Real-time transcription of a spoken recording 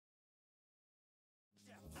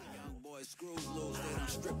Boys screws loose, they done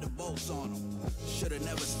stripped the bolts on them. Shoulda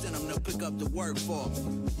never sent them to pick up the work for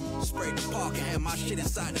me. Sprayed the park and had my shit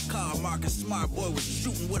inside the car. Marcus Smart boy was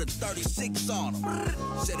shooting with a 36 on him.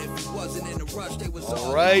 Said if he wasn't in a rush, they was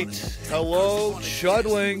all right. on it. Hello,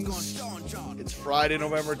 Chudlings. It's Friday,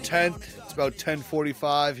 November 10th. It's about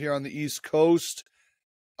 10:45 here on the East Coast.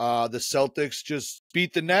 The Celtics just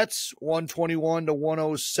beat the Nets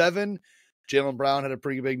 121-107. Jaylen Brown had a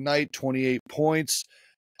pretty big night, 28 points.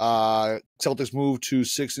 Celtics moved to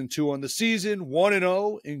 6-2 on the season,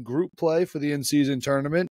 1-0 in group play for the in-season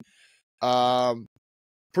tournament.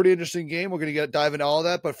 Pretty interesting game. We're going to dive into all of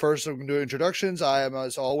that, but first I'm going to do introductions. I am,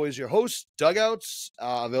 as always, your host, Doug Outs,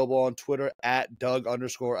 available on Twitter at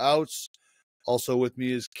Doug_Outs. Also with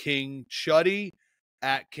me is King Chuddy,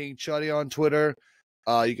 at King Chuddy on Twitter.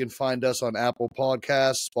 You can find us on Apple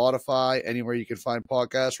Podcasts, Spotify, anywhere you can find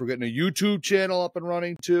podcasts. We're getting a YouTube channel up and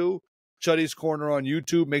running too. Chuddy's Corner on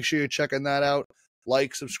YouTube. Make sure you're checking that out.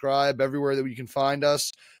 Like, subscribe, everywhere that you can find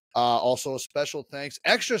us. Also,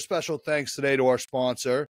 extra special thanks today to our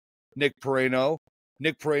sponsor, Nick Perino.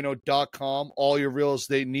 NickPerino.com, all your real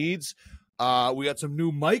estate needs. We got some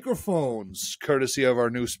new microphones, courtesy of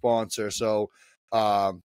our new sponsor. So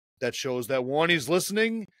that shows that one, he's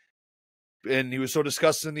listening, and he was so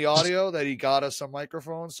disgusted in the audio that he got us some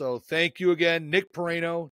microphones. So thank you again,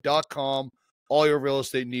 NickPerino.com, all your real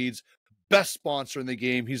estate needs. Best sponsor in the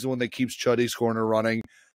game. He's the one that keeps Chuddy's Corner running.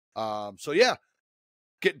 So yeah,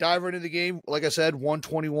 dive right into the game. Like I said,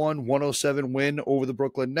 121-107 win over the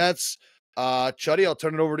Brooklyn Nets. Chuddy, I'll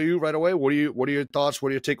turn it over to you right away. What are your thoughts? What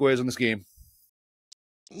are your takeaways on this game?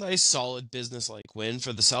 Nice, solid business-like win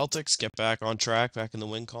for the Celtics. Get back on track, back in the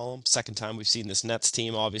win column. Second time we've seen this Nets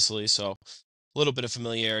team, obviously, so a little bit of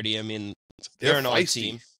familiarity. I mean, they're an odd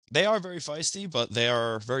team. They are very feisty, but they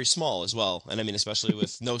are very small as well. And I mean, especially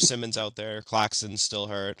with no Simmons out there, Claxton's still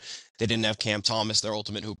hurt. They didn't have Cam Thomas, their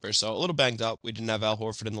ultimate hooper, so a little banged up. We didn't have Al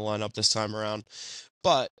Horford in the lineup this time around.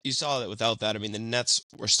 But you saw that without that, I mean, the Nets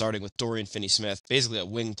were starting with Dorian Finney-Smith, basically a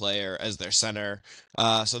wing player as their center.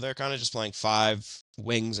 So they're kind of just playing five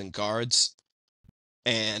wings and guards.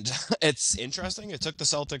 And it's interesting. It took the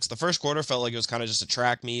Celtics. The first quarter felt like it was kind of just a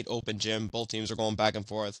track meet, open gym. Both teams are going back and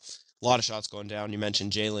forth. A lot of shots going down. You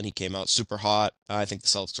mentioned Jaylen. He came out super hot. I think the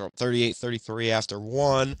Celtics were up 38-33 after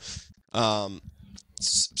one.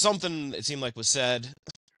 Something, it seemed like, was said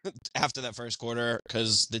after that first quarter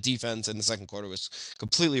because the defense in the second quarter was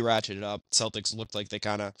completely ratcheted up. Celtics looked like they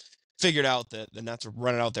kind of figured out that the Nets were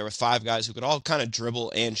running out there with five guys who could all kind of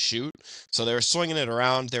dribble and shoot. So they were swinging it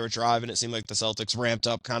around. They were driving. It seemed like the Celtics ramped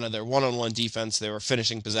up kind of their one-on-one defense. They were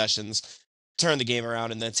finishing possessions, turned the game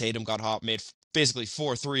around, and then Tatum got hot, made basically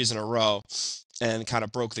 4 threes in a row and kind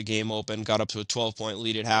of broke the game open, got up to a 12-point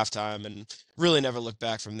lead at halftime, and really never looked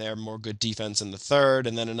back from there. More good defense in the third,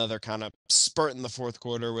 and then another kind of spurt in the fourth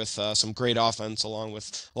quarter with some great offense, along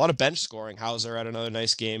with a lot of bench scoring. Hauser had another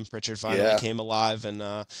nice game. Pritchard finally came alive, and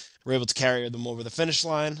were able to carry them over the finish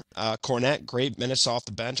line. Cornette, great minutes off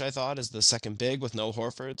the bench, I thought, as the second big with no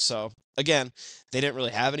Horford. So, again, they didn't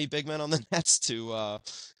really have any big men on the Nets to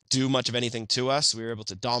do much of anything to us. We were able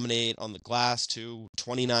to dominate on the glass too,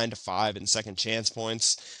 29-5 in second chance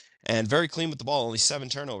points, and very clean with the ball. Only 7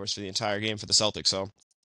 turnovers for the entire game for the Celtics. So,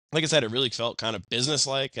 like I said, it really felt kind of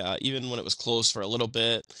business-like. Even when it was close for a little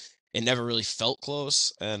bit, it never really felt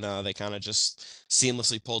close, and they kind of just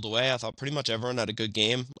seamlessly pulled away. I thought pretty much everyone had a good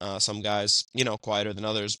game. Some guys, quieter than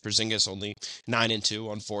others. Porzingis only 9-2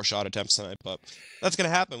 on 4 shot attempts tonight, but that's going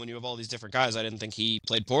to happen when you have all these different guys. I didn't think he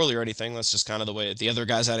played poorly or anything. That's just kind of the way the other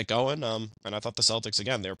guys had it going. And I thought the Celtics,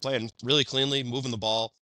 again, they were playing really cleanly, moving the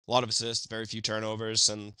ball, a lot of assists, very few turnovers,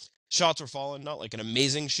 and shots were falling. Not like an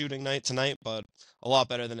amazing shooting night tonight, but a lot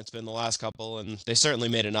better than it's been the last couple, and they certainly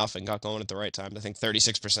made enough and got going at the right time. I think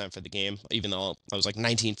 36% for the game, even though I was like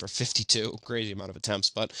 19 for 52, crazy amount of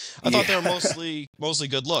attempts. But I thought they were mostly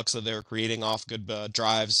good looks, so they were creating off good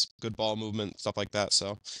drives, good ball movement, stuff like that.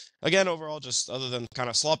 So again, overall, just other than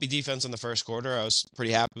kind of sloppy defense in the first quarter, I was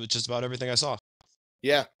pretty happy with just about everything I saw.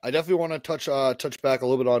 Yeah, I definitely want to touch back a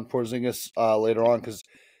little bit on Porzingis later on, because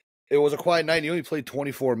it was a quiet night. He only played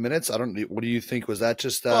 24 minutes. What do you think? Was that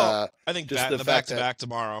just I think just the back-to-back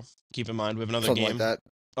tomorrow. Keep in mind, we have another something game. like that.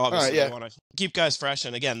 Obviously, they want to keep guys fresh.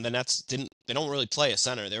 And again, the Nets they don't really play a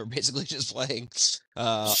center. They were basically just playing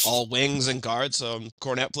all wings and guards. So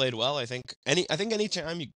Cornette played well. I think any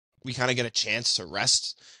time we kind of get a chance to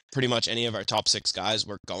rest pretty much any of our top 6 guys,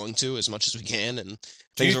 we're going to as much as we can, and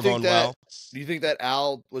things are going well. Do you think that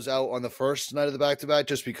Al was out on the first night of the back-to-back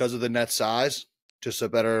just because of the Nets size? Just a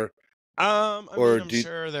better... I'm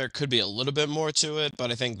sure there could be a little bit more to it,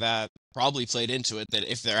 but I think that probably played into it that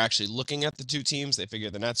if they're actually looking at the two teams, they figure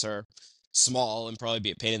the Nets are small and probably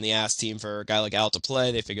be a pain in the ass team for a guy like Al to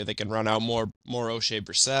play. They figure they can run out more O'Shea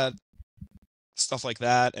Brissett, stuff like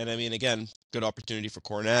that. And I mean, again, good opportunity for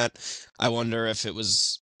Cornette. I wonder if it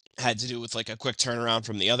had to do with like a quick turnaround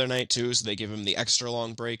from the other night too, so they give him the extra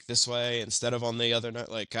long break this way instead of on the other night.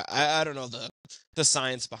 Like I don't know the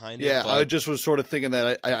science behind it. Yeah, But I just was sort of thinking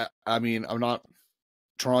that I mean, I'm not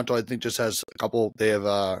Toronto. I think just has a couple. They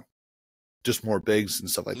have just more bigs and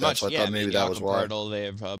stuff like that. So I thought maybe that was why. They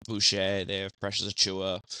have Boucher, they have Precious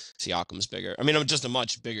Achua, Siakam's bigger. I mean, I'm just a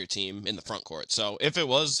much bigger team in the front court. So if it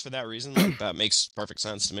was for that reason, like, that makes perfect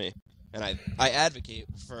sense to me. And I advocate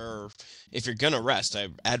for, if you're going to rest, I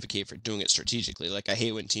advocate for doing it strategically. Like, I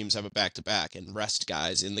hate when teams have a back-to-back and rest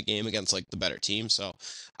guys in the game against, like, the better team. So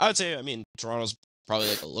I would say, I mean, Toronto's probably,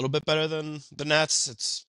 like, a little bit better than the Nets.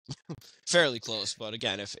 It's fairly close. But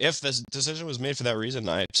again, if this decision was made for that reason,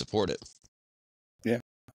 I support it. Yeah.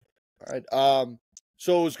 All right.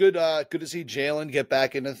 So it was good to see Jaylen get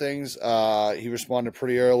back into things. He responded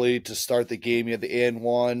pretty early to start the game. He had the and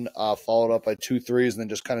one, followed up by 2 threes, and then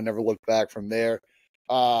just kind of never looked back from there.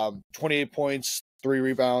 28 points, 3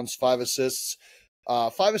 rebounds, 5 assists.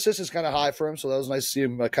 5 assists is kind of high for him, so that was nice to see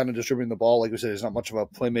him kind of distributing the ball. Like we said, he's not much of a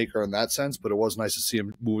playmaker in that sense, but it was nice to see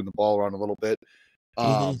him moving the ball around a little bit.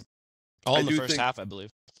 All in the first half, I believe.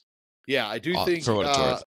 Yeah, I do think, for what it's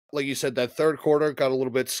worth. like you said, that third quarter got a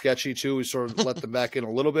little bit sketchy too. We sort of let them back in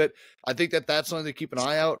a little bit. I think that's something to keep an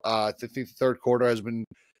eye out. I think the third quarter has been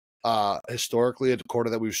historically a quarter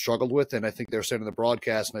that we've struggled with, and I think they're saying in the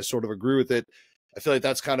broadcast, and I sort of agree with it. I feel like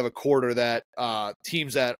that's kind of a quarter that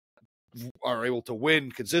teams that are able to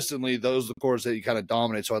win consistently, those are the quarters that you kind of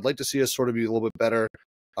dominate. So I'd like to see us sort of be a little bit better.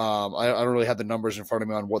 I don't really have the numbers in front of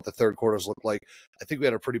me on what the third quarters look like. I think we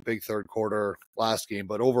had a pretty big third quarter last game,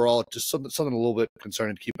 but overall, just something a little bit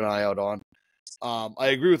concerning to keep an eye out on. I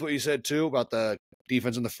agree with what you said too about the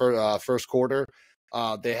defense in the first quarter.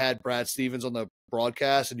 They had Brad Stevens on the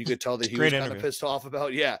broadcast, and you could tell that he was kind of pissed off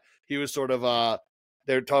about. Yeah, he was sort of.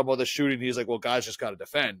 They were talking about the shooting. He's like, "Well, guys just got to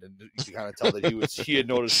defend," and you can kind of tell that he had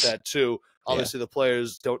noticed that too. Obviously, the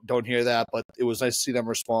players don't hear that, but it was nice to see them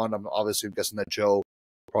respond. I'm guessing that Joe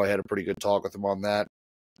probably had a pretty good talk with him on that.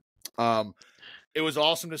 It was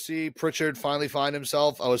awesome to see Pritchard finally find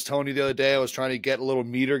himself. I was telling you the other day, I was trying to get a little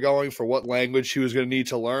meter going for what language he was going to need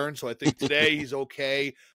to learn. So I think today he's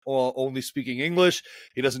okay only speaking English.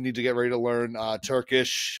 He doesn't need to get ready to learn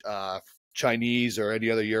Turkish, Chinese, or any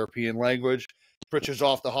other European language. Pritchard's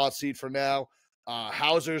off the hot seat for now.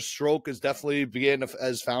 Hauser's stroke is definitely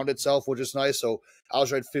has found itself, which is nice. So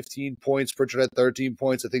Hauser had 15 points, Pritchard had 13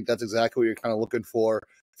 points. I think that's exactly what you're kind of looking for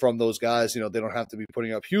from those guys. You know, they don't have to be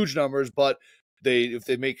putting up huge numbers, but if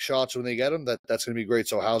they make shots when they get them, that's going to be great.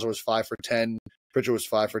 So Hauser was 5 for 10, Pritchard was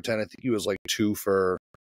 5 for 10. I think he was like 2 for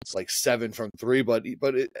like 7 from 3, but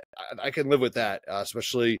I can live with that,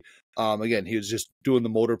 especially again, he was just doing the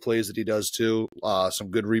motor plays that he does too. Some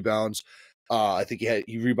good rebounds. I think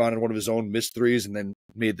he rebounded one of his own missed threes and then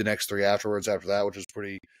made the next 3 afterwards after that, which is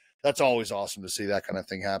that's always awesome to see that kind of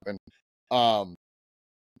thing happen.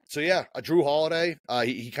 So yeah, Drew Holiday,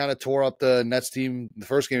 he kind of tore up the Nets team the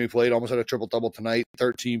first game he played, almost had a triple-double tonight,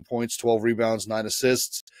 13 points, 12 rebounds, 9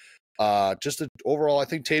 assists. Overall, I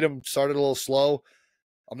think Tatum started a little slow.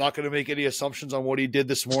 I'm not going to make any assumptions on what he did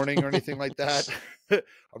this morning or anything like that.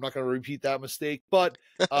 I'm not going to repeat that mistake, but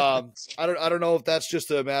I don't know if that's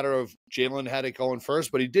just a matter of Jaylen had it going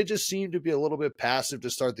first, but he did just seem to be a little bit passive to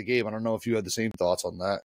start the game. I don't know if you had the same thoughts on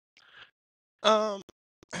that.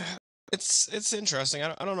 It's interesting.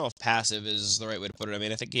 I don't know if passive is the right way to put it. I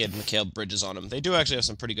mean, I think he had Mikal Bridges on him. They do actually have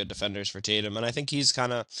some pretty good defenders for Tatum, and I think he's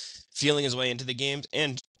kind of feeling his way into the games,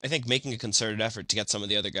 and I think making a concerted effort to get some of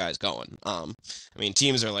the other guys going. I mean,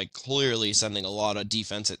 teams are like clearly sending a lot of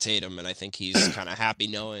defense at Tatum, and I think he's kind of happy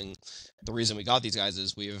knowing the reason we got these guys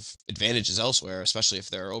is we have advantages elsewhere, especially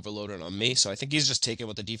if they're overloaded on me. So I think he's just taking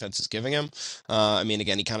what the defense is giving him. I mean,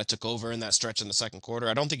 again, he kind of took over in that stretch in the second quarter.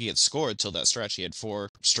 I don't think he had scored till that stretch. He had 4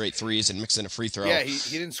 straight threes and mixed in a free throw. Yeah,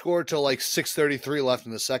 he didn't score till like 6:33 left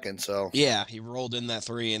in the second. So yeah, he rolled in that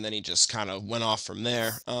 3 and then he just kind of went off from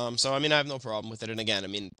there. So I mean, I have no problem with it. And again, I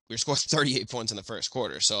mean, we scored 38 points in the first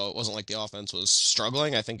quarter, so it wasn't like the offense was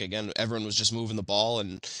struggling. I think again, everyone was just moving the ball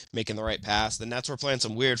and making the right pass. The Nets were playing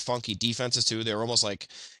some weird, funky defenses too. They were almost like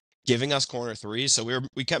giving us corner threes, so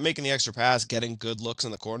we kept making the extra pass, getting good looks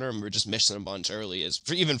in the corner, and we were just missing a bunch early.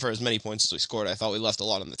 Even for as many points as we scored, I thought we left a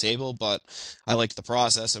lot on the table, but I liked the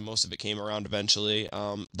process, and most of it came around eventually.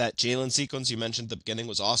 That Jaylen sequence you mentioned at the beginning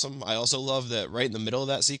was awesome. I also love that right in the middle of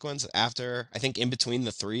that sequence, after I think in between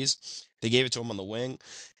the threes, They gave it to him on the wing,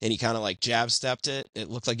 and he kind of like jab stepped it. It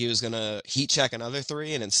looked like he was going to heat check another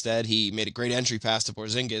three, and instead he made a great entry pass to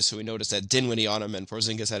Porzingis, who we noticed had Dinwiddie on him, and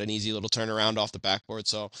Porzingis had an easy little turnaround off the backboard.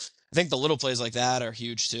 So I think the little plays like that are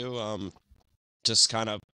huge too. Just kind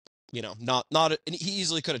of, not he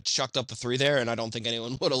easily could have chucked up the three there, and I don't think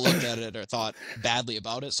anyone would have looked at it or thought badly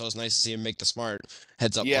about it. So it's nice to see him make the smart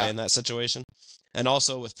heads up play in that situation. And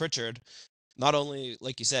also with Pritchard, not only,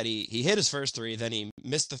 like you said, he hit his first three, then he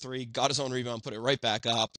missed the three, got his own rebound, put it right back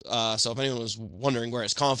up. So if anyone was wondering where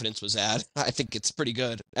his confidence was at, I think it's pretty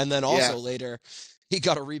good. And then also later, he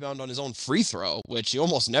got a rebound on his own free throw, which you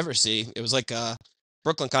almost never see. It was like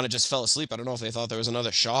Brooklyn kind of just fell asleep. I don't know if they thought there was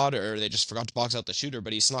another shot or they just forgot to box out the shooter,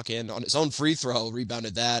 but he snuck in on his own free throw,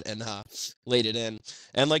 rebounded that, and laid it in.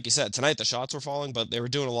 And like you said, tonight the shots were falling, but they were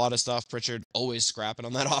doing a lot of stuff. Pritchard always scrapping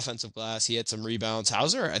on that offensive glass. He had some rebounds.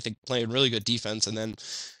 Hauser, I think, playing really good defense. And then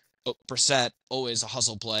Brissett, always a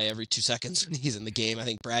hustle play every 2 seconds when he's in the game. I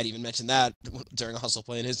think Brad even mentioned that during a hustle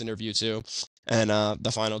play in his interview too. And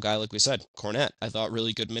the final guy, like we said, Cornette, I thought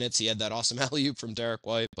really good minutes. He had that awesome alley-oop from Derek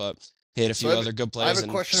White, but he had a few other good plays. I have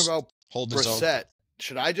a question about Brissett.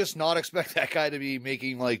 Should I just not expect that guy to be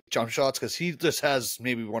making like jump shots? Because he just has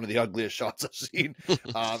maybe one of the ugliest shots I've seen.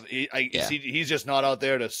 He's just not out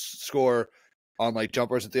there to score on like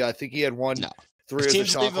jumpers. I think he had one. No. Three as the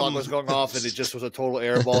shot clock was going off, and it just was a total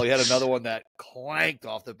air ball. He had another one that clanked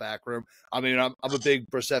off the back rim. I mean, I'm a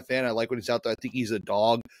big Brissett fan. I like when he's out there. I think he's a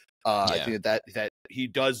dog. I think that he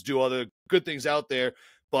does do other good things out there.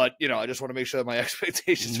 But, I just want to make sure that my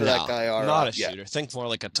expectations for that guy are not a shooter. Think more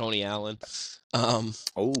like a Tony Allen.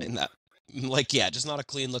 In that, just not a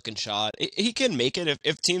clean looking shot. He can make it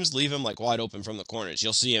if teams leave him like wide open from the corners.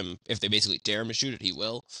 You'll see him if they basically dare him to shoot it. He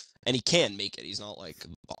will, and he can make it. He's not like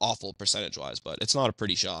awful percentage wise, but it's not a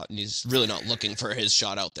pretty shot, and he's really not looking for his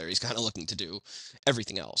shot out there. He's kind of looking to do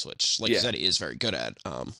everything else, which, like you said, he is very good at.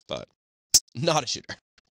 But not a shooter.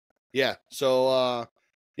 Yeah. So.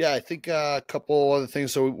 I think a couple other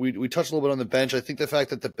things. So we touched a little bit on the bench. I think the fact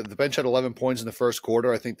that the bench had 11 points in the first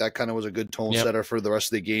quarter, I think that kind of was a good tone setter for the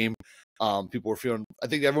rest of the game. People were feeling, I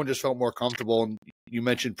think everyone just felt more comfortable. And you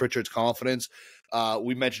mentioned Pritchard's confidence.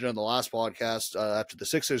 We mentioned on the last podcast after the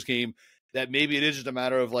Sixers game that maybe it is just a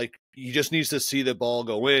matter of like, he just needs to see the ball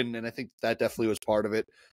go in. And I think that definitely was part of it.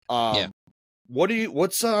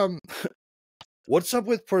 What's up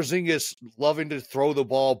with Porzingis loving to throw the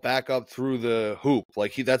ball back up through the hoop?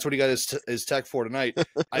 Like that's what he got his tech for tonight.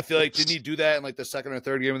 I feel like, didn't he do that in like the second or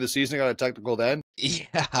third game of the season? Got a technical then? Yeah,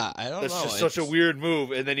 I don't know. That's just such a weird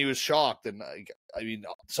move. And then he was shocked. And I mean,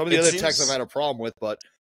 some of the other techs I've had a problem with, but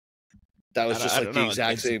that was just like the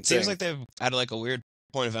exact same thing. It seems like they've had like a weird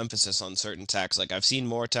point of emphasis on certain techs. Like I've seen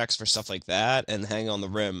more techs for stuff like that and hang on the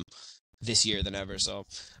rim this year than ever. So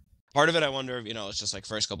part of it, I wonder if, it's just like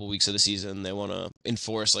first couple weeks of the season, they want to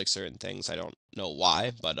enforce like certain things. I don't know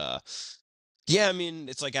why, but I mean,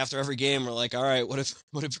 it's like after every game, we're like, all right, what if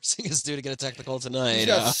Porzingis do to get a technical tonight? He's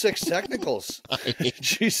got 6 technicals.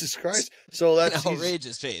 Jesus Christ. So that's an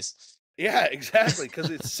outrageous pace. Yeah, exactly. Because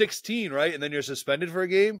it's 16, right? And then you're suspended for a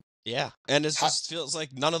game. Yeah, and it just feels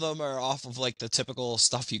like none of them are off of like the typical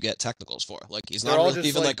stuff you get technicals for. Like he's not really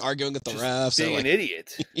even like arguing with the refs. Being an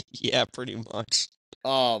idiot. Yeah, pretty much.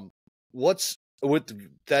 What's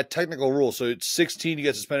with that technical rule? So it's 16, you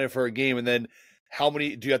get suspended for a game, and then how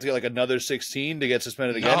many do you have to get like another 16 to get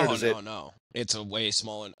suspended again? No. It's a way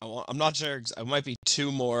smaller. I'm not sure. It might be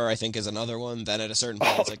 2 more. I think is another one. Then at a certain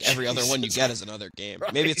point, it's like every other one you get is another game.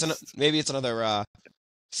 Right. Maybe it's another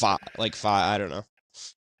 5. Like 5. I don't know.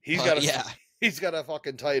 He's got to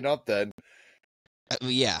fucking tighten up then.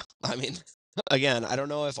 Yeah, I mean, again, I don't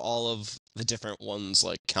know if all of the different ones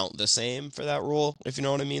like count the same for that rule, if you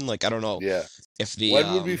know what I mean. Like I don't know. Yeah. If the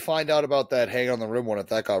when would we find out about that hang on the rim one if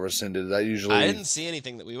that got rescinded? I didn't see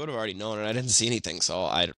anything that we would have already known, and I didn't see anything, so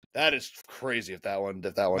that is crazy if that one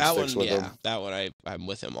sticks with him. That one I'm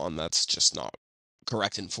with him on. That's just not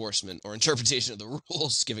correct enforcement or interpretation of the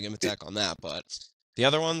rules, giving him a tech on that. But the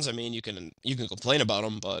other ones, I mean, you can complain about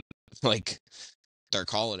them, but like they're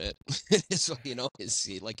calling it. So,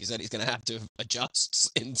 like you said, he's going to have to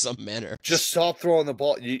adjust in some manner. Just stop throwing the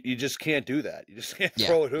ball. You just can't do that. You just can't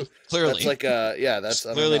throw it. Clearly. That's like, that's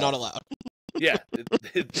clearly not allowed. Yeah. And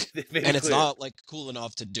it's not like cool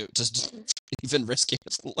enough to do, just even risking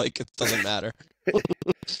it. Like, it doesn't matter.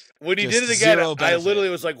 When he did it again, I literally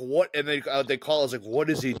was like, what? And they call us like, what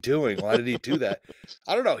is he doing? Why did he do that?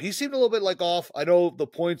 I don't know. He seemed a little bit like off. I know the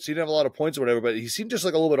points, he didn't have a lot of points or whatever, but he seemed just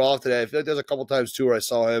like a little bit off today. I feel like there's a couple times too where I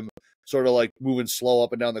saw him sort of like moving slow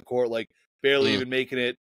up and down the court, like barely even making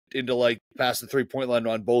it into like past the 3-point line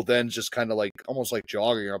on both ends, just kind of like almost like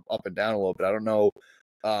jogging up and down a little bit. I don't know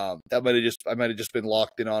That I might have just been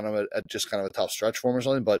locked in on him at just kind of a tough stretch for him or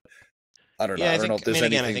something. But I don't know. Yeah, I don't know if there's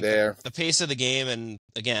anything I think there. the pace of the game and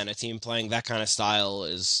again, a team playing that kind of style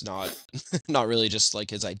is not not really just like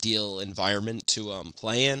his ideal environment to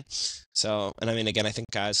play in. So, and I mean, again, I think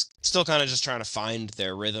guys still kind of just trying to find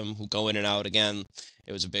their rhythm, who go in and out. Again,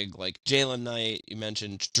 it was a big like Jaylen night. You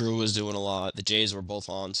mentioned Drew was doing a lot. The Jays were both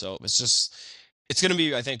on, so it's going to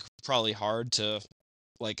be, I think, probably hard to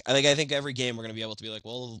I think every game we're gonna be able to be like,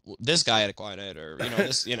 well, this guy had a quiet night, or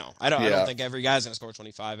this, I don't Yeah. think every guy's gonna score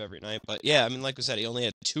 25 every night, but yeah, I mean, like we said, he only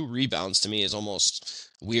had 2 rebounds. To me, is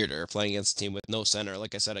almost weirder playing against a team with no center.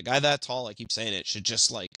 Like I said, a guy that tall, I keep saying it, should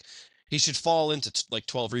just he should fall into like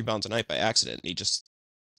 12 rebounds a night by accident. And he just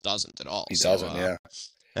doesn't at all. He So, doesn't, yeah.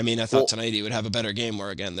 I mean, I thought tonight he would have a better game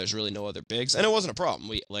where, again, there's really no other bigs. And it wasn't a problem.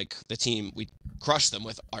 We crushed them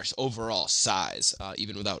with our overall size,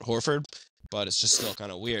 even without Horford. But it's just still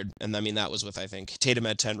kind of weird. And I mean, that was with, I think, Tatum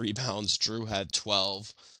had 10 rebounds, Drew had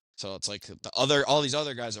 12. So it's like all these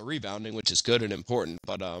other guys are rebounding, which is good and important.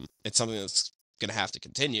 But it's something that's going to have to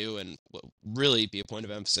continue and will really be a point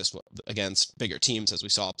of emphasis against bigger teams, as we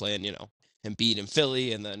saw playing, Embiid in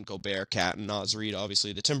Philly, and then Gobert, Cat, and Naz Reid,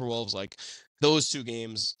 obviously the Timberwolves. Like those 2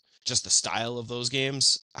 games, just the style of those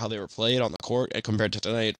games, how they were played on the court, and compared to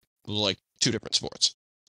tonight, was like 2 different sports.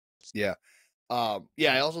 Yeah.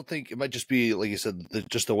 I also think it might just be, like you said,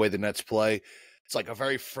 just the way the Nets play. It's like a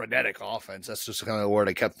very frenetic offense. That's just kind of the word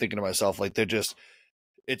I kept thinking to myself. Like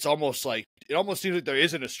it almost seems like there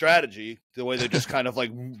isn't a strategy, the way they're just kind of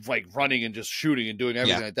like running and just shooting and doing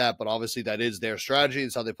everything like that. But obviously that is their strategy.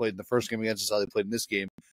 It's how they played in the first game against us, how they played in this game.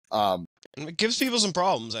 And it gives people some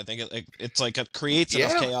problems. I think it creates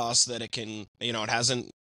enough chaos that it can, it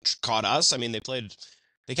hasn't caught us. I mean,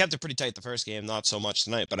 they kept it pretty tight the first game, not so much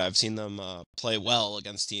tonight, but I've seen them play well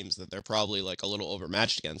against teams that they're probably like a little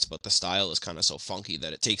overmatched against, but the style is kind of so funky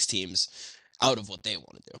that it takes teams out of what they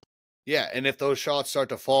want to do. Yeah, and if those shots start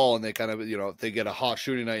to fall and they kind of, if they get a hot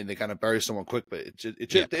shooting night and they kind of bury someone quick, but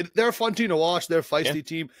they're a fun team to watch. They're a feisty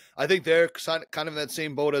team. I think they're kind of in that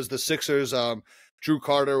same boat as the Sixers. Drew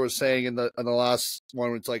Carter was saying in the last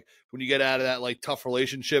one, it's like when you get out of that like tough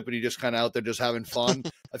relationship and you just kind of out there just having fun.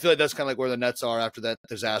 I feel like that's kind of like where the Nets are after that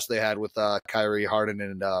disaster they had with Kyrie, Harden,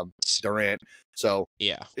 and Durant. So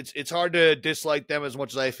yeah, it's hard to dislike them as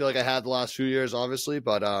much as I feel like I had the last few years, obviously.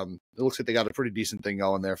 But it looks like they got a pretty decent thing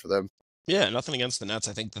going there for them. Yeah, nothing against the Nets.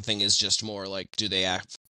 I think the thing is just more like, do they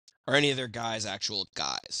are any of their guys actual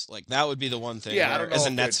guys? Like that would be the one thing. Yeah, I don't know as a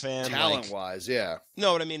if Nets fan, talent-wise, yeah.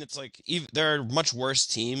 No, what I mean, it's like there are much worse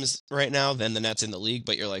teams right now than the Nets in the league,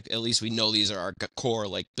 but you're like, at least we know these are our core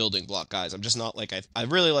like building block guys. I'm just not like I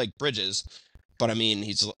really like Bridges, but I mean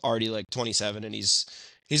he's already like 27 and he's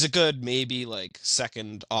a good maybe like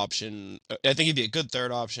second option. I think he'd be a good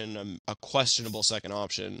third option, a questionable second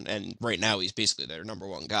option, and right now he's basically their number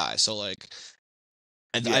 1 guy. So like.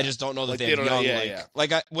 And I just don't know that they have young,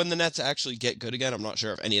 when the Nets actually get good again, I'm not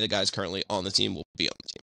sure if any of the guys currently on the team will be on the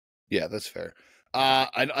team. Yeah, that's fair.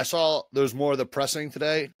 I saw there's more of the pressing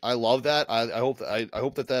today. I love that. I hope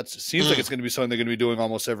that seems like it's going to be something they're going to be doing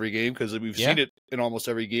almost every game because we've seen it in almost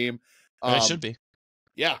every game. It should be.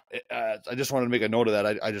 Yeah, I just wanted to make a note of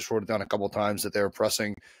that. I just wrote it down a couple of times that they were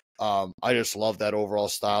pressing. I just love that overall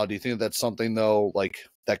style. Do you think that's something though, like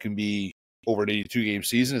that can be over an 82-game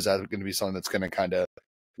season? Is that going to be something that's going to kind of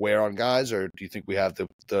wear on guys, or do you think we have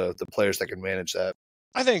the players that can manage that?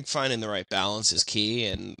 I think finding the right balance is key,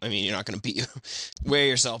 and I mean, you're not going to wear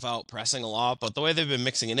yourself out pressing a lot, but the way they've been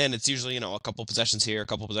mixing it in, it's usually, a couple possessions here, a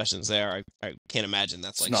couple possessions there. I can't imagine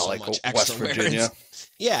that's like so like much extra Virginia.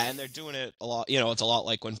 Yeah, and they're doing it a lot, it's a lot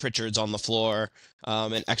like when Pritchard's on the floor,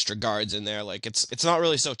 and extra guards in there. Like, it's not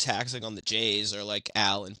really so taxing on the Jays or like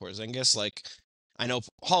Al and Porzingis. Like, I know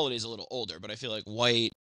Holiday's a little older, but I feel like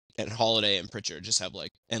White and Holiday and Pritchard just have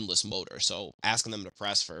like endless motor. So asking them to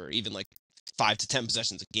press for even like 5 to 10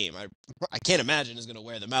 possessions a game, I can't imagine is going to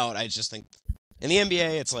wear them out. I just think in the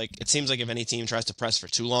NBA, it's like, it seems like if any team tries to press for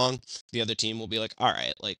too long, the other team will be like, all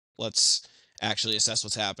right, like let's actually assess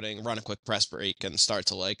what's happening, run a quick press break, and start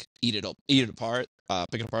to like eat it apart,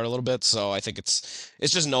 pick it apart a little bit. So I think it's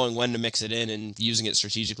just knowing when to mix it in and using it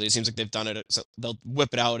strategically. It seems like they've done it. So they'll whip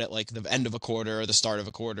it out at like the end of a quarter or the start of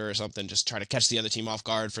a quarter or something, just try to catch the other team off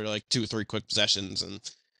guard for like 2 or 3 quick possessions. And,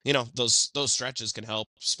 those stretches can help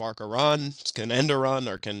spark a run, can end a run,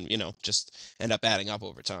 or can, just end up adding up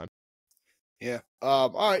over time. Yeah. All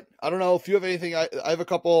right. I don't know if you have anything. I have a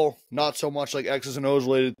couple, not so much like X's and O's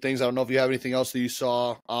related things. I don't know if you have anything else that you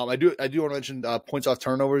saw. I do want to mention points off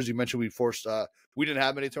turnovers. You mentioned we didn't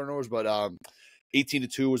have many turnovers, but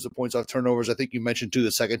 18-2 was the points off turnovers. I think you mentioned too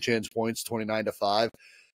the second chance points, 29-5.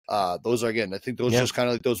 Those are, again, I think those are just kind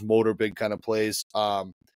of like those motor big kind of plays.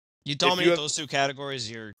 You dominate those two categories,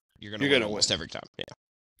 you're gonna win almost every time. Yeah.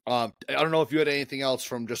 I don't know if you had anything else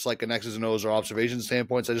from just like an X's and O's or observation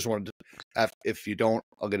standpoints. I just wanted to, if you don't,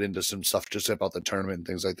 I'll get into some stuff just about the tournament and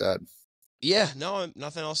things like that. Yeah, no,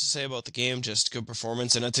 nothing else to say about the game, just good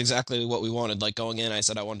performance, and that's exactly what we wanted. Like going in, I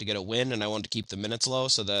said I wanted to get a win, and I wanted to keep the minutes low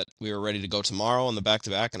so that we were ready to go tomorrow on the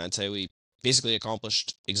back-to-back, and I'd say we basically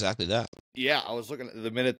accomplished exactly that. Yeah, I was looking at the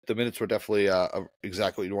minutes were definitely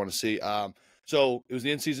exactly what you want to see. So it was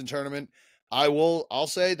the in-season tournament. I'll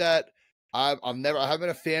say that I haven't been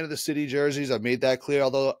a fan of the city jerseys. I've made that clear.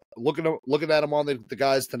 Although looking at them on the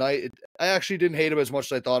guys tonight, I actually didn't hate them as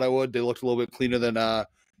much as I thought I would. They looked a little bit cleaner than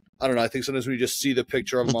I don't know. I think sometimes when you just see the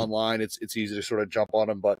picture of them online, it's easy to sort of jump on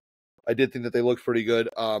them. But I did think that they looked pretty good.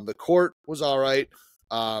 The court was all right.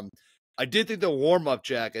 I did think the warm-up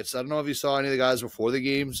jackets, I don't know if you saw any of the guys before the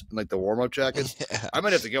games, like the warm-up jackets. Yeah. I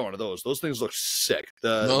might have to get one of those. Those things look sick.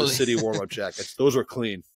 The city warm-up jackets. Those were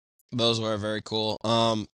clean. Those were very cool.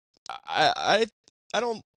 I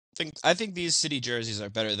think these city jerseys are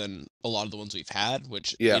better than a lot of the ones we've had,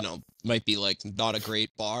 which might be like not a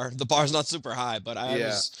great bar. The bar's not super high, but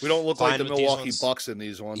we don't look like the Milwaukee Bucks in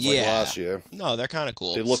these ones like last year. No, they're kind of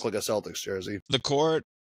cool. They look like a Celtics jersey. The court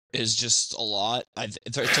is just a lot.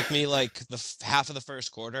 It took me like the half of the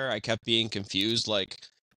first quarter. I kept being confused, like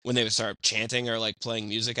when they would start chanting or like playing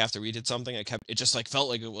music after we did something. It just like felt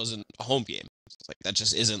like it wasn't a home game. It's like that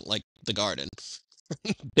just isn't like the Garden.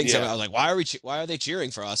 I was like, why are they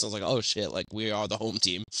cheering for us? I was like, oh shit, like we are the home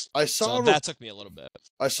team. That took me a little bit.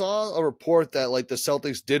 I saw a report that like the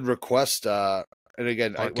Celtics did request, and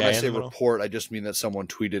again, when I say report, I just mean that someone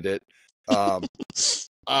tweeted it.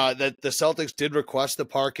 That the Celtics did request the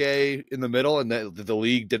parquet in the middle, and that the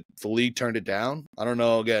league turned it down. I don't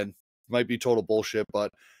know. Again, might be total bullshit,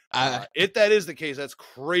 but if that is the case, that's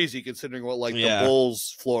crazy considering what like the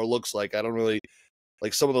Bulls floor looks like. I don't really.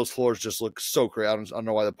 Like some of those floors just look so crazy. I don't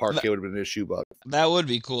know why the parquet would have been an issue, but that would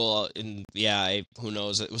be cool. And who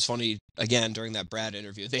knows? It was funny again during that Brad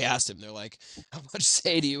interview. They asked him, they're like, "How much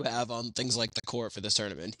say do you have on things like the court for this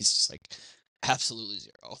tournament?" He's just like, "Absolutely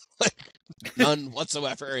zero, like none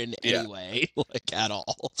whatsoever in any way, like at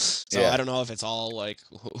all." So I don't know if it's all like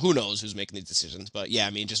who knows who's making these decisions, but yeah, I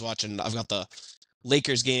mean, just watching. I've got the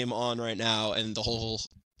Lakers game on right now, and the whole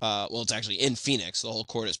it's actually in Phoenix. The whole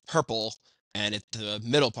court is purple. And the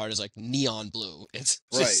middle part is like neon blue. It's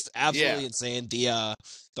just absolutely insane. The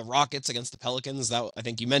Rockets against the Pelicans, that I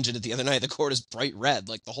think you mentioned it the other night. The court is bright red.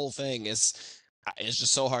 Like the whole thing is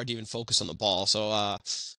just so hard to even focus on the ball. So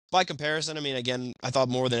by comparison, I mean, again, I thought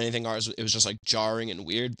more than anything ours it was just like jarring and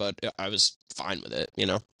weird, but I was fine with it.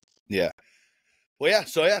 Yeah. Well,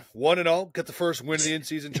 1-0, get the first win of the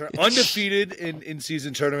in-season tournament. Undefeated in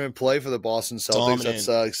in-season tournament play for the Boston Celtics. Dominant.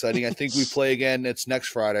 That's exciting. I think we play again. It's next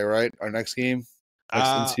Friday, right? Our next game?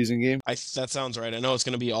 Next in-season game? That sounds right. I know it's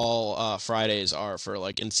going to be all Fridays are for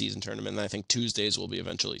like in-season tournament, and I think Tuesdays will be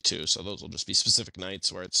eventually too. So those will just be specific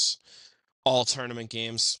nights where it's all tournament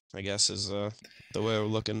games, I guess, is the way we're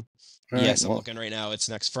looking. Right, yes, I'm looking right now. It's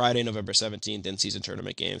next Friday, November 17th, in-season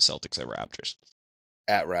tournament game, Celtics at Raptors.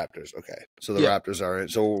 At Raptors, okay. So the Raptors are in.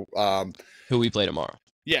 So who we play tomorrow?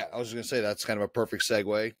 Yeah, I was just gonna say that's kind of a perfect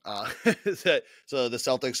segue. So the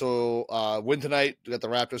Celtics will win tonight. We got the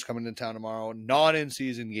Raptors coming into town tomorrow. Not in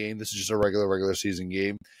season game. This is just a regular season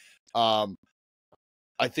game.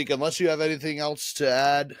 I think unless you have anything else to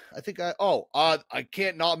add, I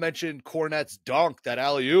can't not mention Kornet's dunk, that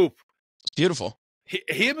alley-oop. It's beautiful.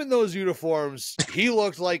 Him in those uniforms, he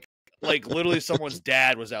looked like literally someone's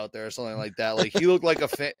dad was out there or something like that. Like he looked like a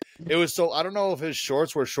fan. It was so, I don't know if his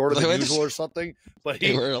shorts were shorter than usual or something, but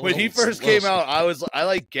when he first came out,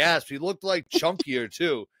 I gasped. He looked like chunkier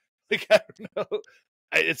too. Like, I don't know.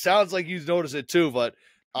 It sounds like he's noticed it too, but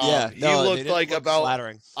he looked like about,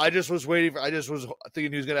 flattering. I was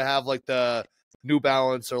thinking he was going to have like the New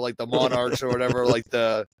Balance or like the Monarchs or whatever, like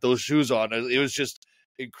those shoes on. It was just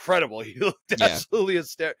incredible. He looked absolutely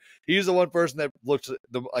hysterical. He's the one person that looks,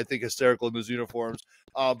 I think, hysterical in those uniforms.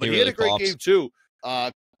 But he had a great game too.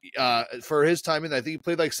 For his timing, I think he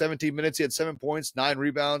played like 17 minutes. He had 7 points, 9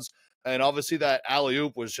 rebounds, and obviously that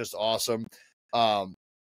alley-oop was just awesome. So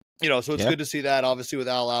it's good to see that. Obviously, with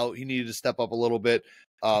Al out, he needed to step up a little bit.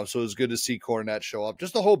 So it was good to see Kornet show up.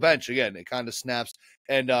 Just the whole bench again. It kind of snaps,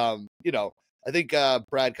 and I think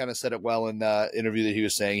Brad kind of said it well in the interview that he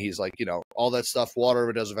was saying. He's like, all that stuff,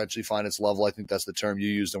 water does eventually find its level. I think that's the term you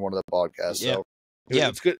used in one of the podcasts. Yeah. So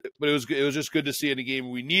it's good, but it was just good to see in a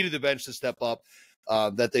game we needed the bench to step up,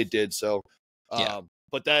 that they did. So,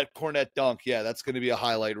 But that Cornet dunk, yeah, that's going to be a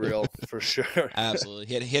highlight reel for sure. Absolutely.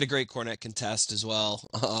 He had a great Cornet contest as well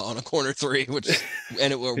on a corner three,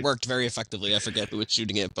 and it worked very effectively. I forget who was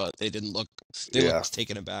shooting it, but they looked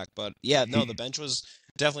taken aback. But yeah, no, the bench was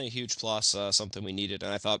definitely a huge plus, something we needed.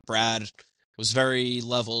 And I thought Brad was very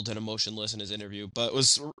leveled and emotionless in his interview, but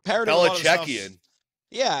was parroting a lot of stuff.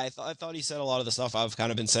 Yeah, I thought he said a lot of the stuff I've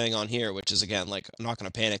kind of been saying on here, which is, again, like, I'm not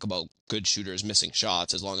going to panic about good shooters missing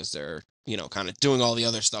shots as long as they're, kind of doing all the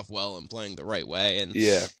other stuff well and playing the right way. And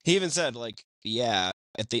he even said, like,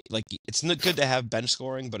 it's not good to have bench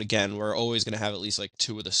scoring, but again, we're always going to have at least like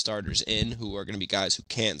two of the starters in who are going to be guys who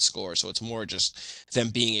can score. So it's more just them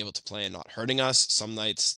being able to play and not hurting us. Some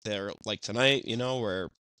nights they're like tonight, where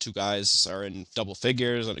two guys are in double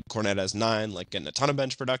figures and Cornet has 9, like getting a ton of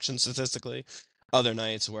bench production statistically. Other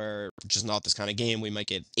nights where just not this kind of game, we might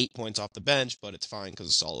get 8 points off the bench, but it's fine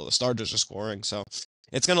because all of the starters are scoring. So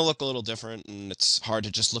it's going to look a little different, and it's hard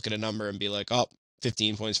to just look at a number and be like, oh,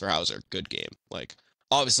 15 points for Hauser, good game. Like,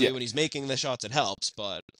 obviously, when he's making the shots, it helps,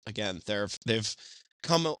 but again, they've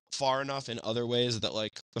come far enough in other ways that,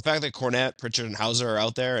 like, the fact that Cornet, Pritchard, and Hauser are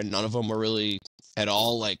out there and none of them were really at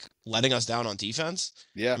all, like, letting us down on defense.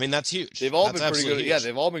 Yeah. I mean, that's huge. They've all been pretty good. Huge. Yeah,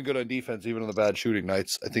 they've all been good on defense, even on the bad shooting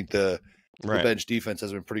nights. I think the bench defense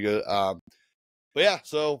has been pretty good. But yeah,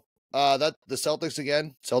 so that the Celtics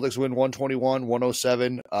again. Celtics win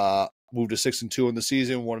 121-107. Move to 6-2 in the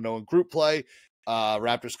season. 1-0 in group play.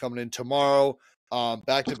 Raptors coming in tomorrow.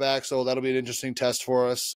 Back to back, so that'll be an interesting test for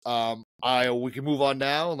us. We can move on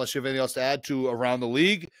now, unless you have anything else to add to around the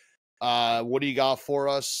league. What do you got for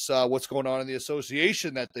us? What's going on in the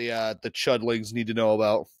association that the Chudlings need to know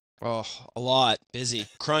about? Oh, a lot. Busy.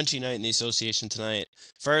 Crunchy night in the association tonight.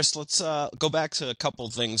 First, let's go back to a couple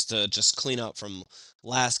things to just clean up from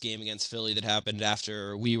last game against Philly that happened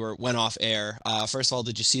after we went off air. First of all,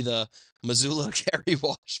 did you see the Missoula Gary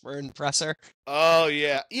Washburn presser? Oh,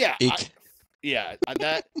 yeah. Yeah.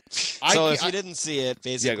 So if you didn't see it,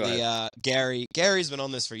 basically, Gary's been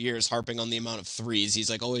on this for years, harping on the amount of threes.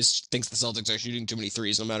 He's like always thinks the Celtics are shooting too many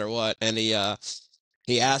threes no matter what. And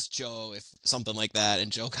he asked Joe if something like that,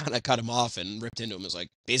 and Joe kind of cut him off and ripped into him. It was like,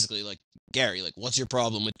 basically, like, Gary, like, what's your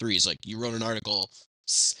problem with threes? Like, you wrote an article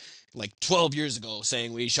like 12 years ago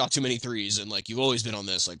saying we shot too many threes, and like, you've always been on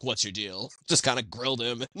this. Like, what's your deal? Just kind of grilled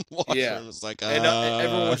him and watched him. It was like, and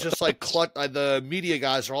everyone was just like, the media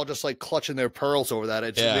guys are all just like clutching their pearls over that.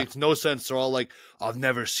 It just makes no sense. They're all like, I've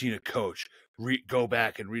never seen a coach go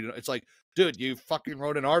back and read it. It's like, dude, you fucking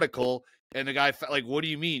wrote an article. And the guy, like, what do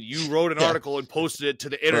you mean? You wrote an article and posted it to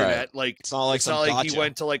the internet. Right. Like, it's not like he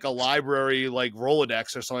went to like a library, like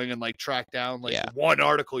Rolodex or something, and like tracked down like one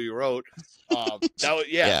article you wrote.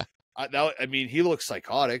 I mean, he looks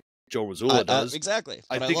psychotic. Joe Mazzulla does exactly.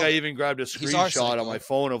 I think I even grabbed a screenshot on my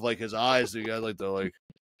phone of like his eyes. You got like the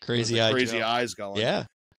crazy eyes going. Yeah,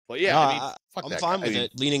 but yeah, I mean, I'm fine with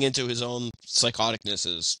it. Leaning into his own psychoticness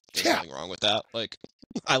there's nothing wrong with that. Like,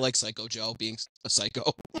 I like Psycho Joe being a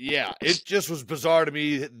psycho. Yeah, it just was bizarre to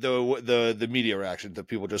me, the media reaction, that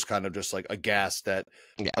people just kind of just like aghast that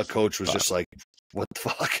a coach was just like, what the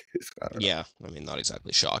fuck? I mean, not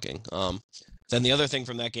exactly shocking. Then the other thing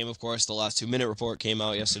from that game, of course, the last 2-minute report came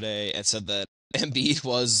out yesterday and said that Embiid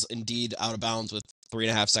was indeed out of bounds with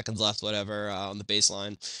 3.5 seconds left, whatever, on the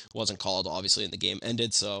baseline. Wasn't called, obviously, and the game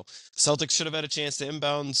ended. So Celtics should have had a chance to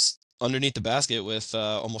inbounds underneath the basket with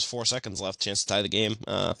almost 4 seconds left, chance to tie the game.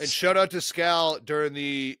 And shout out to Scal during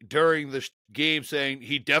the game saying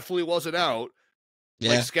he definitely wasn't out.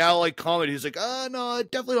 Yeah. Like, Scal like commented, he's like, no, I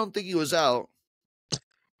definitely don't think he was out.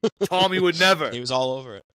 Tommy would never. He was all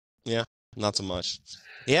over it. Yeah, not so much.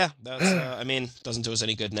 Yeah, that's, I mean, doesn't do us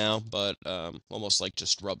any good now, but almost like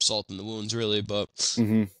just rub salt in the wounds, really, but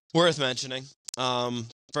worth mentioning.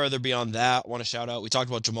 Further beyond that, I want to shout out, we talked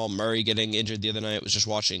about Jamal Murray getting injured the other night. I was just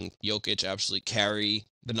watching Jokic absolutely carry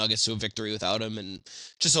the Nuggets to a victory without him, and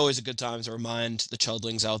just always a good time to remind the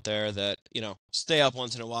Chudlings out there that, stay up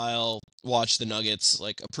once in a while, watch the Nuggets,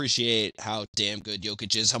 like, appreciate how damn good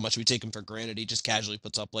Jokic is, how much we take him for granted. He just casually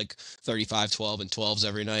puts up like 35, 12, and 12s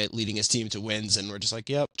every night, leading his team to wins, and we're just like,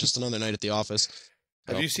 yep, just another night at the office.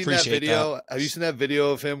 Have you seen that video? Have you seen that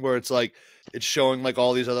video of him where it's like, it's showing like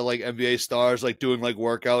all these other like NBA stars like doing like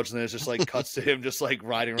workouts, and then it's just like cuts to him just like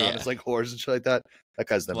riding around his like horse and shit like that? That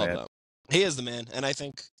guy's the man. He is the man. And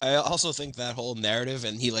I also think that whole narrative,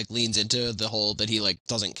 and he like leans into the whole that he like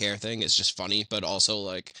doesn't care thing, is just funny, but also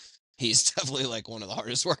like he's definitely like one of the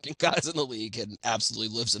hardest working guys in the league and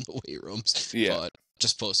absolutely lives in the weight rooms. Yeah. But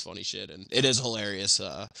just posts funny shit, and it is hilarious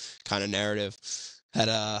kind of narrative. Had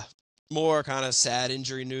more kind of sad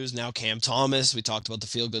injury news now. Cam Thomas, we talked about the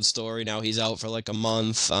feel-good story. Now he's out for like a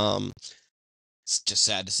month. It's just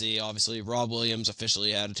sad to see. Obviously, Rob Williams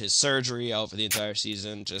officially had his surgery, out for the entire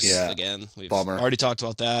season. Just, again, we've bummer. already talked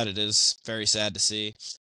about that. It is very sad to see.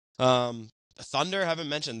 The Thunder, haven't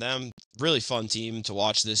mentioned them. Really fun team to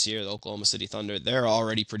watch this year, the Oklahoma City Thunder. They're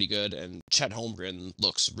already pretty good, and Chet Holmgren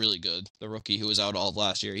looks really good. The rookie who was out all of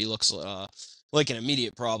last year, he looks like an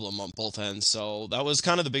immediate problem on both ends. So that was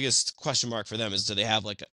kind of the biggest question mark for them, is do they have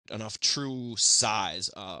like enough true size?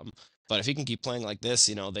 But if he can keep playing like this,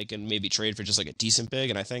 they can maybe trade for just like a decent big.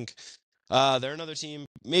 And I think they're another team,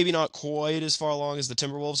 maybe not quite as far along as the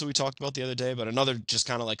Timberwolves that we talked about the other day, but another just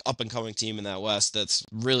kind of like up and coming team in that West that's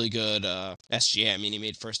really good. SGA, I mean, he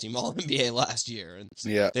made first team All NBA last year, and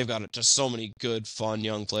they've got just so many good, fun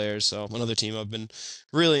young players. So another team I've been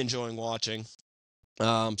really enjoying watching.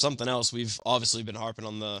 Something else, we've obviously been harping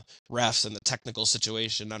on the refs and the technical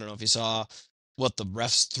situation. I don't know if you saw what the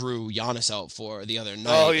refs threw Giannis out for the other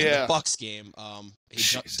night in the Bucks game. He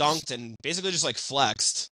dunked and basically just like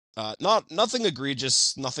flexed. Nothing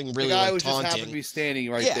egregious, nothing really the guy like was taunting. just happened to be standing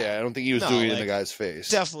right there. I don't think he was doing it in the guy's face.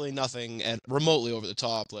 Definitely nothing remotely over the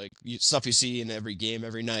top, like stuff you see in every game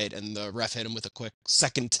every night. And the ref hit him with a quick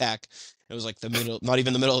second tech. It was like not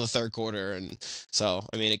even the middle of the third quarter. And so,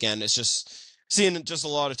 I mean, again, it's just seeing just a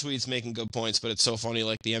lot of tweets making good points, but it's so funny.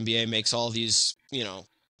 Like the NBA makes all these,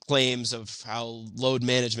 claims of how load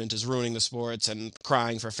management is ruining the sports and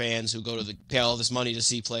crying for fans who go to pay all this money to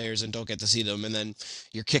see players and don't get to see them. And then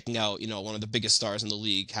you're kicking out, one of the biggest stars in the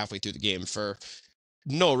league halfway through the game for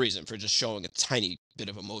no reason, for just showing a tiny bit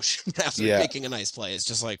of emotion after making a nice play. It's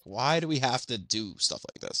just like, why do we have to do stuff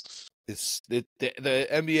like this? The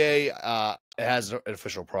NBA has an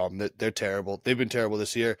official problem. They're terrible. They've been terrible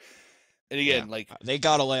this year. And again, they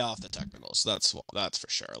gotta lay off the technicals. That's for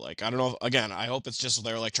sure. Like, I don't know. Again, I hope it's just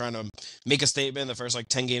they're like trying to make a statement. The first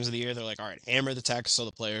 10 games of the year, they're like, all right, hammer the tech so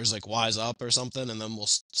the players wise up or something, and then we'll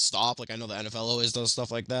stop. Like, I know the NFL always does stuff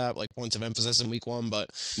like that, like points of emphasis in week 1.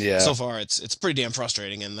 But so far it's pretty damn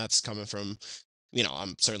frustrating, and that's coming from,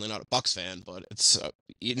 I'm certainly not a Bucks fan, but it's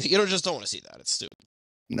you just don't want to see that. It's stupid.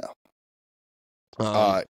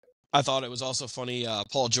 No. I thought it was also funny.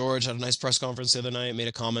 Paul George had a nice press conference the other night, made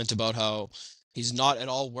a comment about how he's not at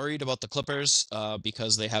all worried about the Clippers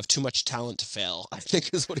because they have too much talent to fail, I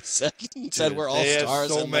think is what he said. He said we're all stars.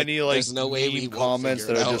 So many there's no way we comments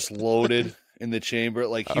that are just loaded in the chamber.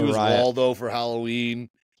 Like he was Waldo for Halloween.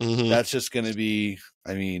 Mm-hmm. That's just going to be,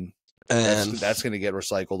 I mean, that's going to get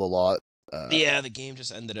recycled a lot. The game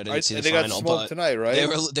just ended. I didn't see the they final. Got smoked tonight, right?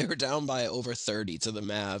 They were down by over 30 to the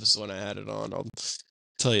Mavs when I had it on. I'll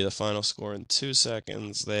tell you the final score in 2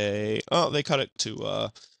 seconds. They cut it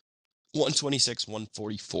to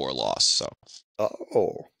 126-144 loss. So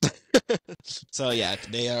so yeah,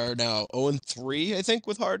 they are now 0-3, I think,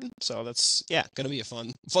 with Harden. So that's gonna be a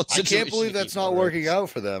fun situation. I can't believe that's not working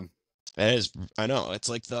out for them. It is. I know. It's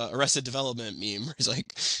like the Arrested Development meme where he's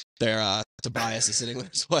like, Tobias is sitting with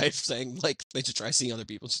his wife saying, like, they should try seeing other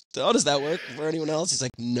people. Oh, does that work for anyone else? He's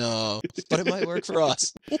like, no, but it might work for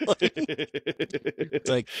us. It's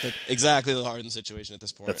like exactly the Harden situation at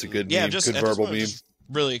this point. That's a good meme. Good verbal meme.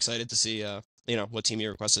 Really excited to see, what team he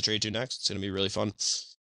requests to trade to next. It's going to be really fun.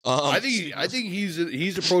 I think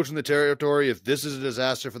he's approaching the territory. If this is a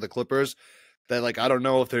disaster for the Clippers, that I don't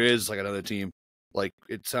know if there is another team. Like,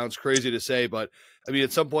 it sounds crazy to say, but I mean,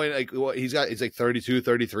 at some point, he's 32,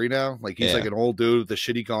 33 now. Like, he's an old dude with a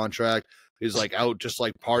shitty contract. He's out just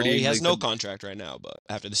partying. Well, he has no contract right now, but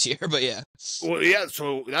after this year, but yeah. Well, yeah.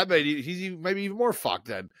 So that he's maybe even more fucked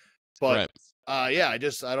then. But I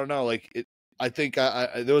don't know. I think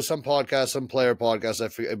there was some player podcast. I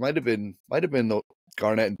forget. It might have been the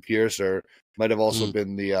Garnett and Pierce, or might have also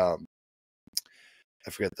been the I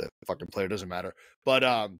forget the fucking player. Doesn't matter.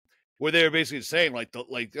 But where they were basically saying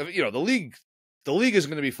the league is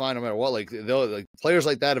going to be fine no matter what. Players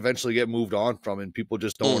like that eventually get moved on from, and people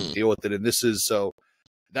just don't want to deal with it. And this is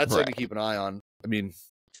that's something to keep an eye on. I mean,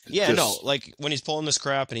 when he's pulling this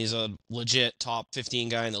crap and he's a legit top 15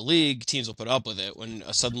 guy in the league, teams will put up with it. When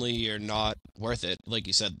suddenly you're not worth it, like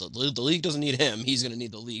you said, the league doesn't need him. He's going to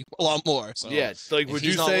need the league a lot more. So yeah, would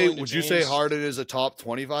you say Harden is a top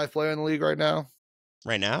 25 player in the league right now?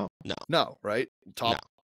 Right now, no, right? Top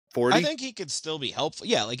 40? I think he could still be helpful.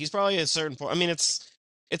 Yeah, he's probably at a certain point. I mean, it's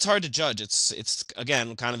hard to judge. It's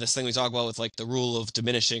again kind of this thing we talk about with the rule of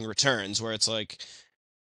diminishing returns, where it's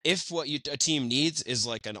if what a team needs is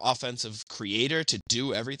an offensive creator to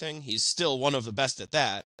do everything, he's still one of the best at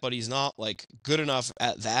that, but he's not good enough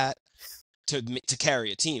at that to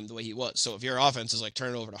carry a team the way he was. So if your offense is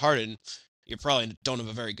turn it over to Harden, you probably don't have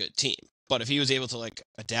a very good team. But if he was able to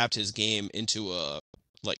adapt his game into a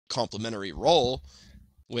complementary role,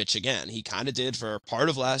 which again he kind of did for part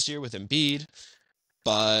of last year with Embiid,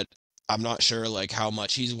 but I'm not sure like how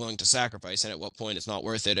much he's willing to sacrifice and at what point it's not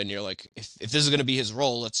worth it. And you're like, if this is going to be his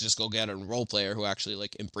role, let's just go get a role player who actually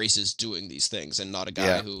like embraces doing these things and not a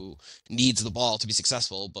guy who needs the ball to be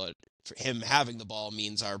successful. But for him having the ball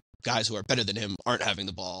means our guys who are better than him aren't having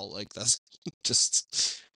the ball. Like that's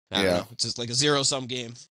just, I don't know. It's just like a zero-sum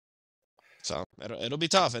game. So it'll be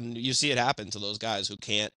tough. And you see it happen to those guys who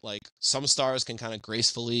can't, like, some stars can kind of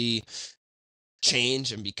gracefully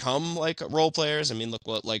change and become like role players. I mean, look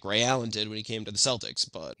what like Ray Allen did when he came to the Celtics.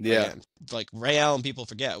 But again, like Ray Allen, people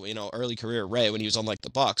forget, early career Ray, when he was on like the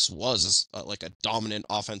Bucks, was like a dominant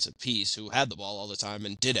offensive piece who had the ball all the time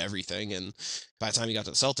and did everything. And by the time he got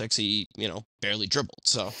to the Celtics, he barely dribbled.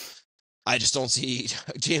 So I just don't see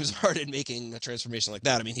James Harden making a transformation like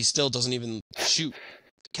that. I mean, he still doesn't even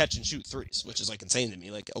catch and shoot threes, which is like insane to me.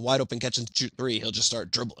 Like a wide open catch and shoot three, he'll just start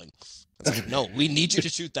dribbling. It's like, no, we need you to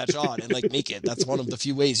shoot that shot and like make it. That's one of the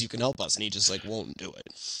few ways you can help us, and he just like won't do it.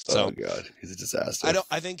 So, oh god, he's a disaster.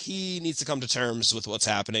 I think he needs to come to terms with what's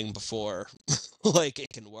happening before like it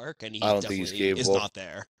can work, and he I don't think he's capable. Is not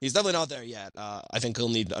there. He's definitely not there yet. I think he'll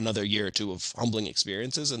need another year or two of humbling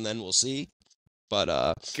experiences, and then we'll see.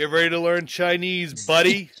 But get ready to learn Chinese,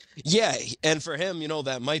 buddy. Yeah, and for him,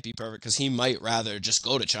 that might be perfect because he might rather just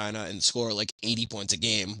go to China and score like 80 points a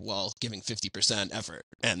game while giving 50% effort,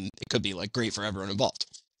 and it could be like great for everyone involved.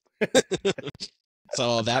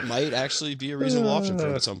 So that might actually be a reasonable option for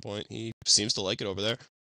him at some point. He seems to like it over there.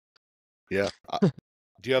 Yeah.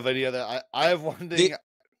 Do you have any other? I have one thing.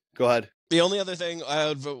 Go ahead. The only other thing, I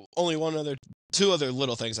have only two other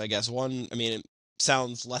little things, I guess. One, I mean,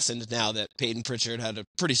 sounds lessened now that Payton Pritchard had a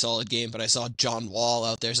pretty solid game, but I saw John Wall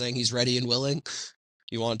out there saying he's ready and willing.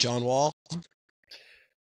 You want John Wall?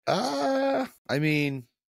 I mean,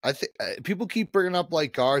 I think people keep bringing up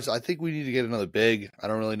like guards. I think we need to get another big. I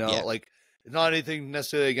don't really know. Yeah. Like, it's not anything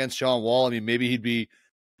necessarily against John Wall. I mean, maybe I think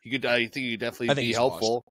he could definitely be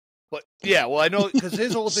helpful. But yeah, well, I know because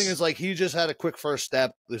his whole thing is like he just had a quick first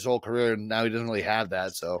step this whole career, and now he doesn't really have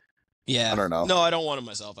that. So. Yeah, I don't know. No, I don't want him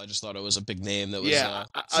myself. I just thought it was a big name that was floating out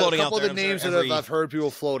there. A couple of of the names that I've heard people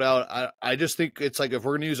float out. I just think it's like if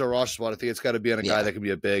we're gonna use a roster spot, I think it's got to be on a guy that can be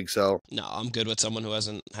a big. So no, I'm good with someone who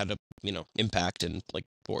hasn't had a impact in like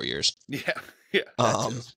 4 years. Yeah.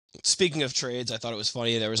 Speaking of trades, I thought it was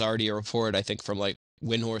funny. There was already a report, I think, from like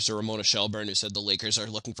Windhorst or Ramona Shelburne, who said the Lakers are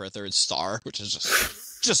looking for a third star, which is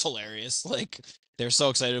just hilarious. Like, they're so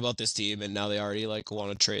excited about this team, and now they already like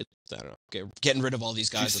want to trade. I don't know, getting rid of all these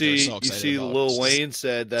guys that they're so excited about. Lil Wayne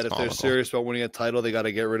said that if they're serious about winning a title, they got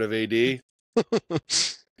to get rid of AD.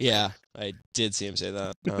 Yeah, I did see him say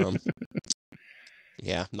that.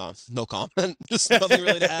 Yeah, no comment. Just nothing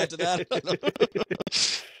really to add to that.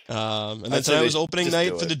 And then tonight was opening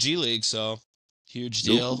night for the G League, so huge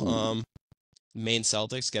deal. Maine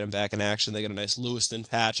Celtics getting back in action. They got a nice Lewiston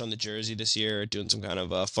patch on the jersey this year, doing some kind of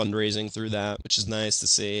fundraising through that, which is nice to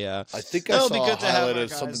see. I think I saw a highlight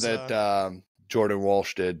of something that Jordan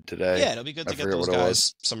Walsh did today. Yeah, it'll be good to get those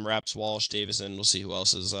guys some reps. Walsh, Davison. We'll see who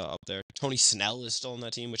else is up there. Tony Snell is still on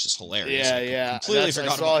that team, which is hilarious. Yeah. Completely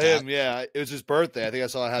forgot I saw about him. that. Yeah, it was his birthday. I think I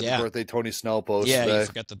saw a happy birthday Tony Snell post. Yeah, today. You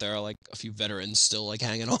forget that there are like a few veterans still like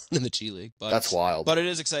hanging on in the G League. But that's wild. But it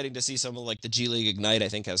is exciting to see some of like the G League Ignite. I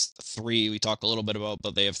think has 3. We talked a little bit about,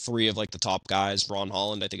 but they have 3 of like the top guys. Ron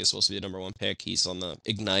Holland, I think, is supposed to be the #1 pick. He's on the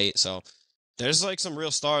Ignite, so. There's like some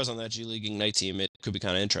real stars on that G League Ignite team. It could be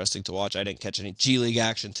kind of interesting to watch. I didn't catch any G League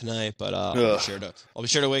action tonight, but I'll be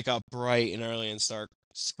sure to wake up bright and early and start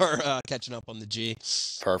catching up on the G.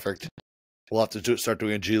 Perfect. We'll have to start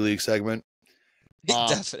doing a G League segment.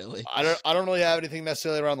 Definitely. I don't really have anything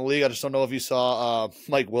necessarily around the league. I just don't know if you saw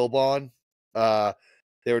Mike Wilbon.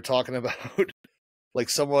 They were talking about like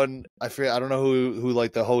someone, I forget, I don't know who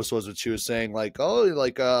like the host was, but she was saying like, oh,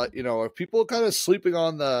 like are people kind of sleeping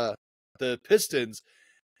on the Pistons?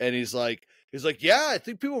 And he's like, yeah, I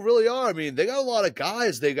think people really are. I mean, they got a lot of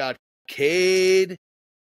guys. They got Cade,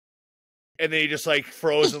 and then he just like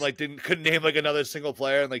froze and like couldn't name like another single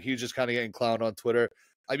player, and like he was just kind of getting clowned on Twitter.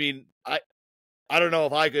 I mean, I don't know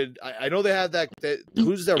if I could. I know they have that.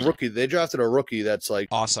 Who's that rookie? They drafted a rookie that's like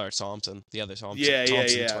Osar Thompson, the other Thompson. Yeah.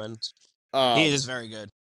 Twins. He is very good.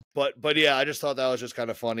 But yeah, I just thought that was just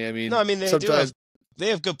kind of funny. I mean, no, I mean sometimes. They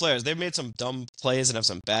have good players. They've made some dumb plays and have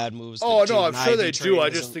some bad moves. Oh, no, I'm sure they do. I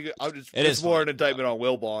just think it's more an indictment on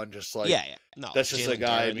Wilbon. Just like, yeah. No, that's just a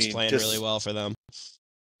guy. I mean, playing really well for them.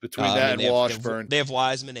 Between that and Washburn. They have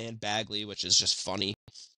Wiseman and Bagley, which is just funny.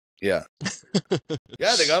 Yeah.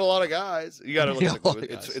 Yeah, they got a lot of guys. You got to look at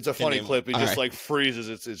it. It's a funny clip. He just like freezes.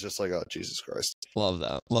 It's just like, oh, Jesus Christ. Love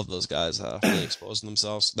that. Love those guys really exposing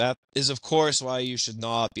themselves. That is, of course, why you should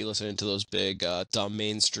not be listening to those big, dumb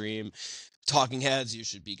mainstream talking heads, you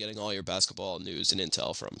should be getting all your basketball news and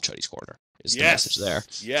intel from Chuddy's Corner. Is the Yes. message there?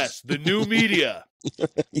 Yes, the new media.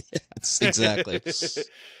 Yes, exactly.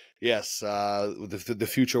 Yes, the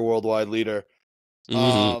future worldwide leader.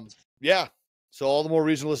 Mhm. Yeah. So all the more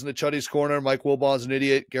reason to listen to Chuddy's Corner. Mike Wilbon's an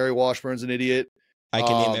idiot. Gary Washburn's an idiot. I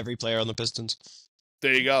can name every player on the Pistons.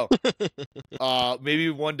 There you go. Maybe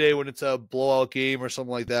one day when it's a blowout game or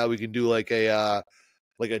something like that, we can do like a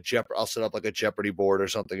I'll set up like a Jeopardy board or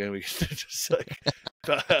something, and we can just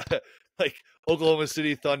like Oklahoma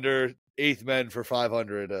City Thunder 8th men for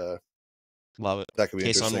 500. Love it. That could be Kason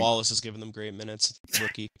interesting. Wallace has given them great minutes.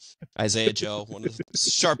 Rookie Isaiah Joe, one of the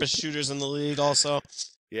sharpest shooters in the league. Also,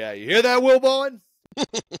 Yeah, you hear that, Wilbon?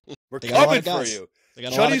 We're They got a lot coming of for guys. you. they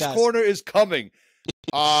got a lot of Chuddy's guys. Corner is coming.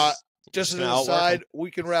 Just Just as an gonna outwork 'em. aside,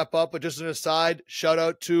 we can wrap up, but just an aside, shout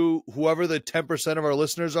out to whoever the 10% of our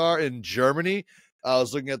listeners are in Germany. I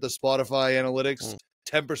was looking at the Spotify analytics.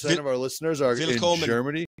 10% of our listeners are in Willkommen.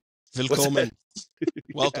 Germany. Willkommen.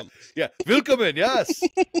 Welcome. Yeah, willkommen, yes.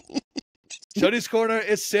 Chuddy's Corner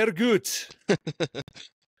is sehr gut.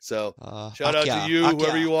 So shout out to you,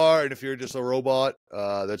 whoever you are, and if you're just a robot,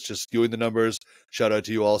 that's just doing the numbers. Shout out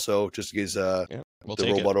to you also, just in case we'll the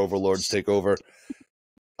take robot overlords take over.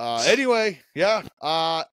 Anyway, yeah.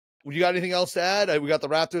 You got anything else to add? We got the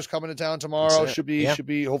Raptors coming to town tomorrow. That's it. Should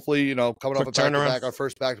be hopefully, coming Quick up a back-to-back, our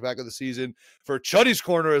first back-to-back of the season for Chuddy's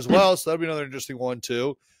Corner as well. So that'll be another interesting one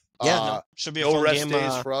too. Should be a no fun rest game.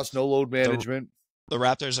 days for us, no load management. The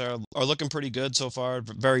Raptors are looking pretty good so far.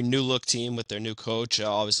 Very new look team with their new coach.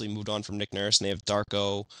 Obviously moved on from Nick Nurse, and they have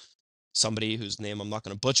Darko, somebody whose name I'm not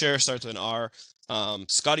going to butcher, starts with an R.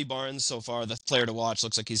 Scotty Barnes, so far the player to watch,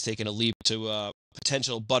 looks like he's taken a leap to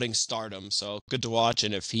potential budding stardom. So good to watch,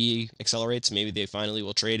 and if he accelerates, maybe they finally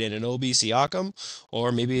will trade in an Obi Siakam,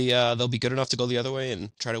 or maybe they'll be good enough to go the other way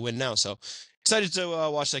and try to win now. So excited to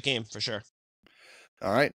watch that game for sure.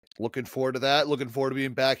 All right. Looking forward to that. Looking forward to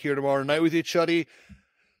being back here tomorrow night with you, Chuddy.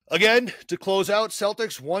 Again, to close out,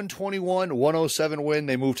 Celtics 121-107 win.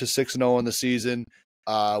 They moved to 6-0 in the season.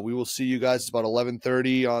 We will see you guys. It's about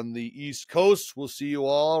 11:30 on the East Coast. We'll see you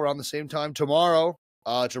all around the same time tomorrow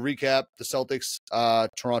to recap the Celtics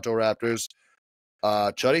Toronto Raptors.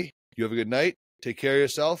 Chuddy, you have a good night. Take care of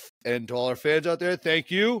yourself. And to all our fans out there,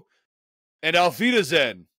 thank you. And Auf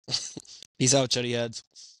Wiedersehen. Peace out, Chuddy heads.